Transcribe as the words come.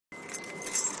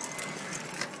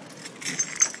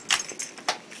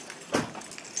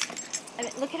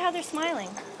Look at how they're smiling.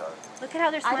 Look at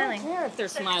how they're smiling. I don't care if they're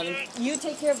smiling. You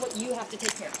take care of what you have to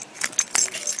take care of.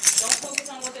 Don't focus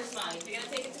on what they're smiling. If you're going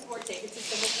to take it to court, take it to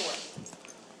civil court.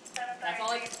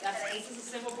 This is a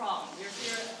civil problem. You're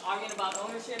here arguing about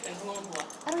ownership and who owns what.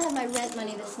 I don't have my rent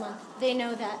money this month. They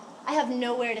know that. I have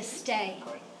nowhere to stay.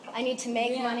 I need to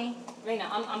make money. Raina,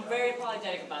 I'm very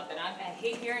apologetic about that. I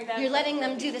hate hearing that. You're letting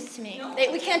them do this to me. No.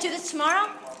 We can't do this tomorrow?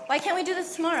 Why can't we do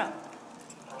this tomorrow?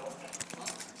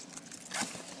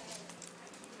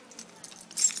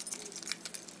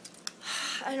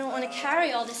 I don't want to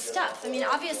carry all this stuff. I mean,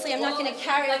 obviously, I'm not going to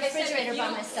carry a refrigerator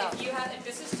by myself. If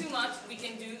this is too much, we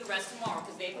can do the rest tomorrow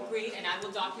because they've agreed, and I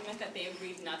will document that they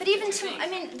agreed not to. But even I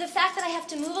mean, the fact that I have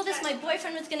to move all this, my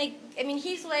boyfriend was going to. I mean,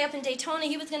 he's way up in Daytona.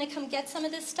 He was going to come get some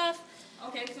of this stuff.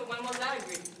 Okay, so when was that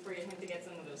agreed for him to get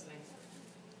some of those things?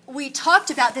 We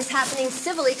talked about this happening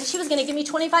civilly because she was going to give me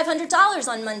 $2,500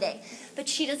 on Monday, but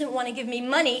she doesn't want to give me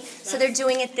money, so they're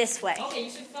doing it this way. Okay, you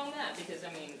should phone that because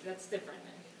I mean that's different.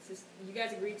 It's just, you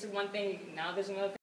guys agreed to one thing, now there's another thing.